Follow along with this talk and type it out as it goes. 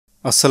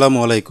আসসালামু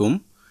আলাইকুম।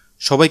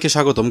 সবাইকে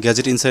স্বাগতম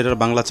গ্যাজেট ইনসাইডার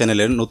বাংলা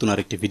চ্যানেলের নতুন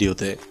আরেকটি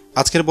ভিডিওতে।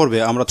 আজকের পর্বে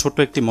আমরা ছোট্ট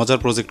একটি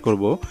মজার প্রজেক্ট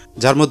করব,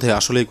 যার মধ্যে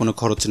আসলেই কোনো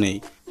খরচ নেই।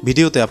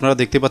 ভিডিওতে আপনারা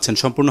দেখতে পাচ্ছেন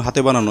সম্পূর্ণ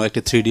হাতে বানানো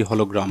একটি 3D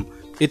হলোগ্রাম।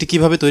 এটি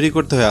কিভাবে তৈরি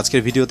করতে হয়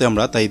আজকের ভিডিওতে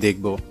আমরা তাই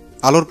দেখব।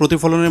 আলোর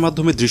প্রতিফলনের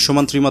মাধ্যমে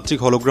দৃশ্যমান ত্রিমাত্রিক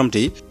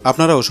হলোগ্রামটি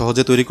আপনারাও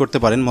সহজে তৈরি করতে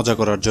পারেন মজা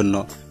করার জন্য।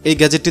 এই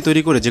গ্যাজেটটি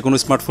তৈরি করে যে কোনো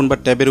স্মার্টফোন বা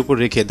ট্যাবের উপর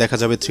রেখে দেখা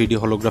যাবে 3D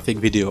হলোগ্রাফিক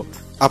ভিডিও।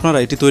 আপনারা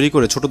এটি তৈরি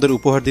করে ছোটদের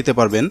উপহার দিতে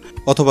পারবেন,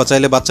 অথবা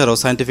চাইলে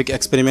বাচ্চারাও সায়েন্টিফিক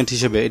এক্সপেরিমেন্ট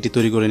হিসেবে এটি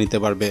তৈরি করে নিতে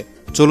পারবে।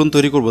 চলুন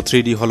তৈরি করব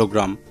 3D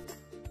হলোগ্রাম।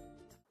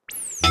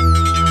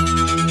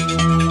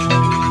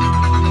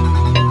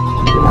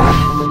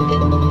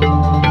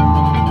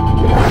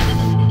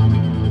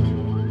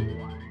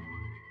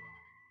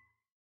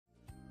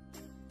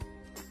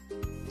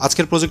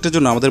 আজকের প্রজেক্টের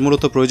জন্য আমাদের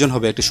মূলত প্রয়োজন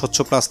হবে একটি স্বচ্ছ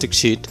প্লাস্টিক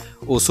শীট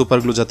ও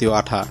সুপারগ্লু জাতীয়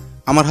আঠা।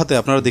 আমার হাতে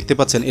আপনারা দেখতে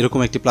পাচ্ছেন এরকম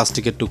একটি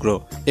প্লাস্টিকের টুকরো।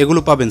 এগুলো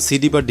পাবেন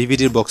সিডি বা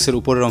ডিভিডির বক্সের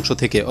উপরের অংশ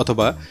থেকে,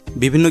 অথবা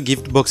বিভিন্ন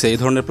গিফট বক্সে এই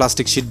ধরনের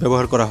প্লাস্টিক শীট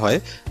ব্যবহার করা হয়,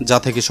 যা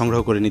থেকে সংগ্রহ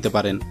করে নিতে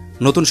পারেন।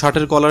 নতুন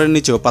শার্টের কলারের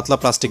নিচেও পাতলা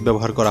প্লাস্টিক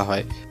ব্যবহার করা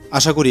হয়।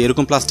 আশা করি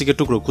এরকম প্লাস্টিকের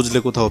টুকরো খুঁজলে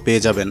কোথাও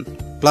পেয়ে যাবেন।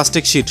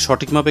 প্লাস্টিক শীট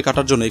সঠিক মাপে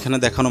কাটার জন্য এখানে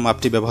দেখানো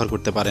মাপটি ব্যবহার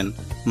করতে পারেন।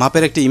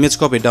 মাপের একটি image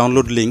copy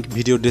download link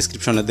video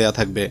ডেসক্রিপশনে দেওয়া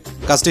থাকবে।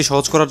 কাজটি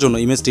সহজ করার জন্য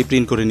ইমেজটি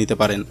প্রিন্ট করে নিতে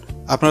পারেন।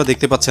 আপনারা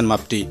দেখতে পাচ্ছেন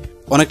মাপটি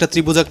অনেকটা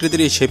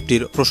ত্রিভুজাকৃতির। এই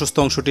শেপটির প্রশস্ত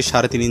অংশটি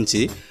 3.5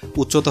 ইঞ্চি,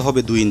 উচ্চতা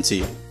হবে 2 ইঞ্চি।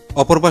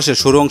 অপর পাশের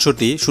সরু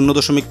অংশটি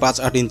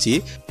 0.58 ইঞ্চি,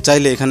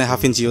 চাইলে এখানে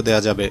 1/2 ইঞ্চিও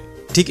দেওয়া যাবে।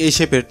 ঠিক এই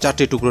শেপের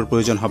 4টি টুকরোর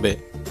প্রয়োজন হবে।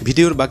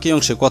 ভিডিওর বাকি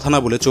অংশে কথা না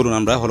বলে চলুন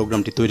আমরা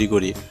হলোগ্রামটি তৈরি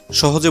করি।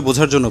 সহজে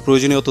বোঝার জন্য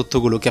প্রয়োজনীয়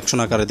তথ্যগুলো ক্যাপশন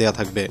আকারে দেওয়া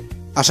থাকবে।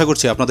 আশা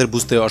করছি আপনাদের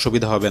বুঝতে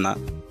অসুবিধা হবে না।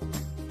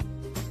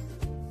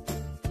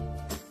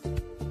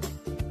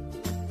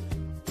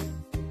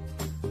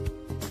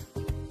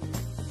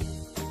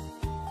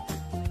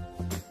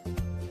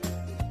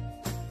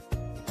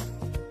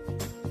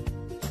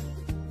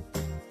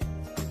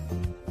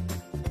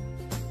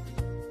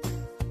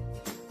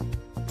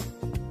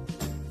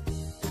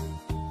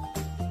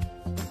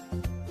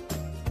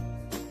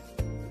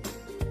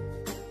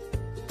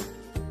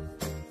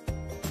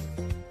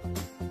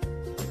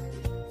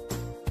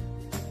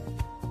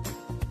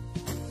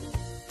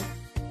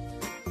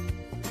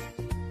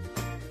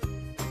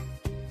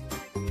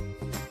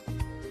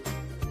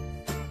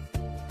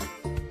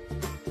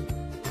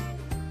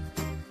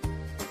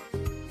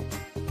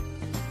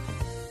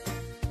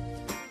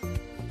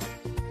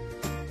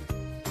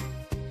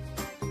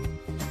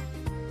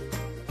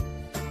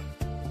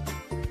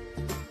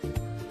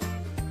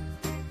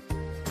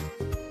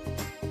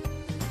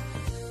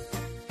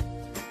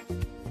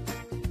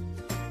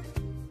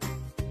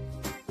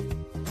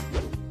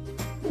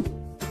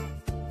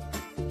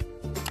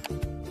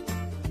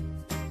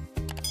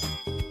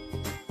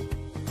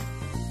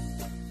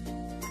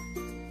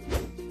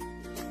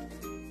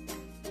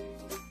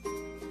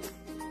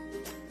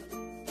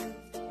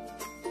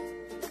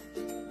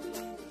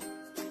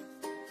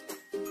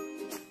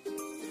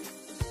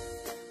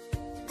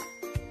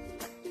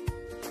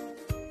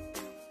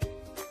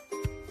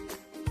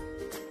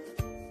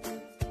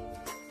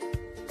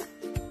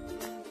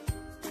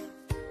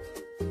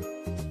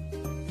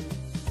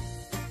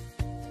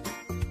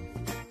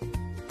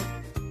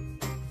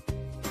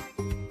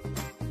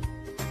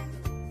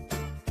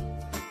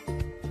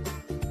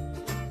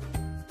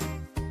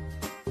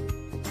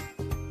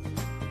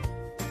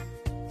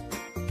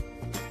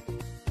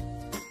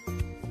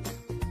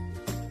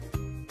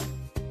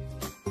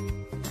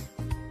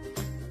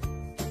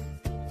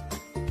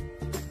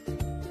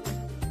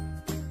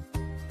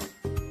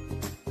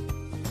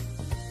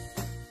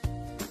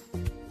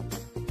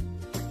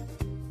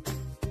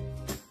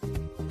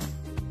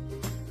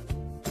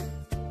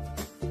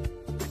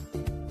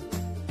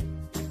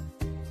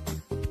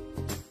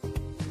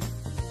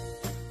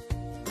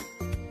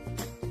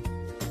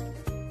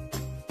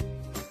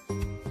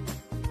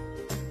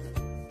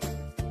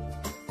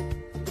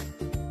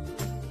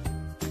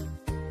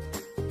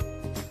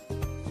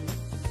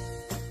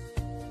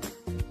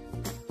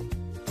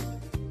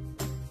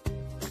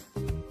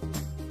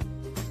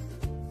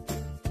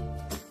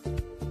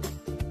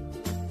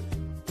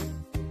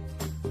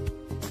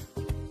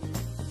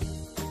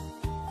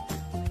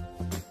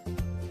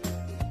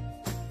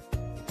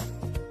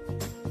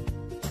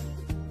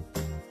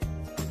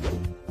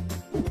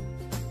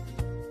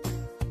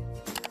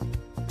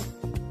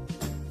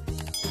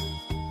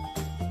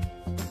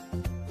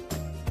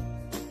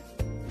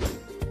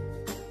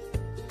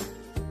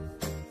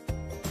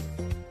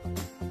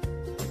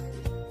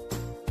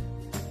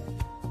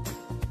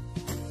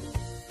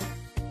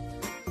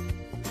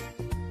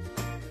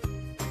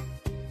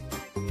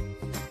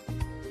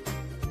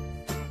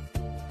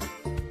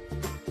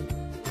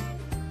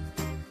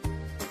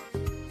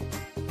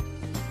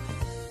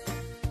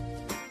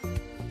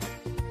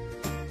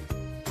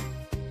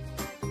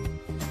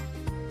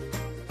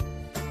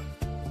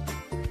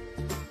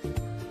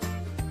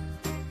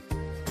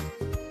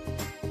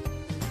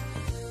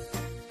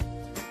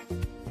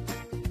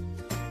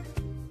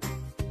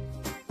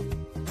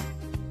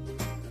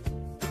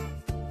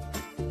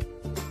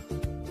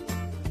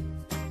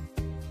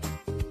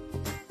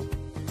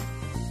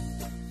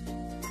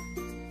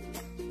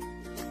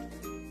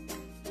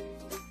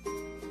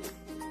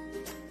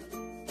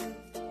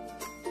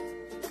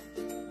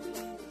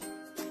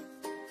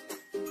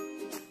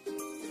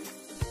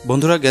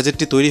 বন্ধুরা,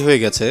 গ্যাজেটটি তৈরি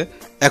হয়ে গেছে।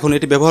 এখন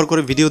এটি ব্যবহার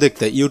করে ভিডিও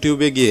দেখতে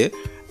ইউটিউবে গিয়ে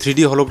 3D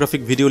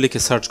হলোগ্রাফিক ভিডিও লিখে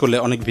সার্চ করলে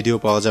অনেক ভিডিও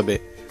পাওয়া যাবে।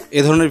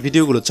 এ ধরনের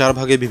ভিডিওগুলো 4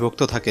 ভাগে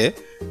বিভক্ত থাকে।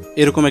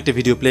 এরকম একটি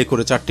ভিডিও প্লে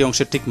করে 4টি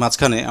অংশের ঠিক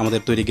মাঝখানে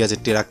আমাদের তৈরি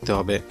গ্যাজেটটি রাখতে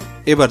হবে।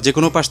 এবার যে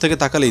কোনো পাশ থেকে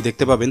তাকালেই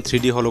দেখতে পাবেন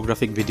 3D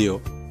হলোগ্রাফিক ভিডিও।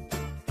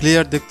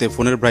 ক্লিয়ার দেখতে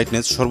ফোনের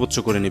ব্রাইটনেস সর্বোচ্চ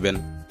করে নেবেন।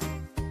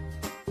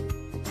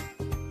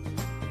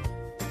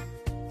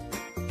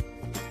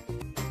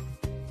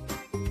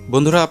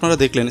 বন্ধুরা, আপনারা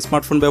দেখলেন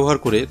স্মার্টফোন ব্যবহার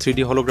করে 3D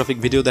হলোগ্রাফিক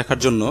ভিডিও দেখার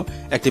জন্য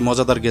একটি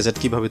মজাদার গ্যাজেট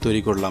কিভাবে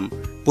তৈরি করলাম।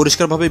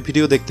 পরিষ্কারভাবে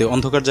ভিডিও দেখতে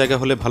অন্ধকার জায়গা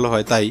হলে ভালো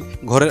হয়, তাই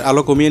ঘরের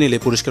আলো কমিয়ে নিলে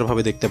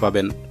পরিষ্কারভাবে দেখতে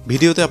পাবেন।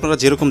 ভিডিওতে আপনারা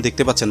যেরকম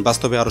দেখতে পাচ্ছেন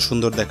বাস্তবে আরো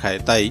সুন্দর দেখায়,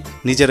 তাই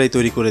নিজেরাই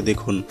তৈরি করে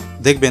দেখুন,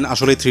 দেখবেন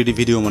আসলে 3D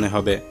ভিডিও মনে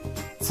হবে।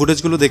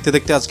 ফুটেজগুলো দেখতে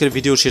দেখতে আজকের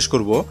ভিডিও শেষ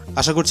করব।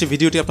 আশা করছি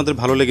ভিডিওটি আপনাদের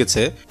ভালো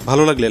লেগেছে।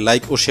 ভালো লাগলে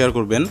লাইক ও শেয়ার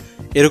করবেন।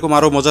 এরকম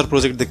আরও মজার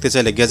প্রজেক্ট দেখতে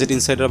চাইলে গ্যাজেট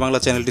ইনসাইডার বাংলা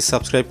চ্যানেলটি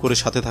সাবস্ক্রাইব করে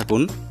সাথে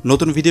থাকুন।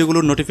 নতুন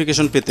ভিডিওগুলোর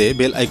নোটিফিকেশন পেতে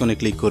বেল আইকনে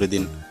ক্লিক করে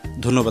দিন।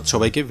 ধন্যবাদ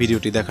সবাইকে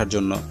ভিডিওটি দেখার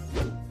জন্য।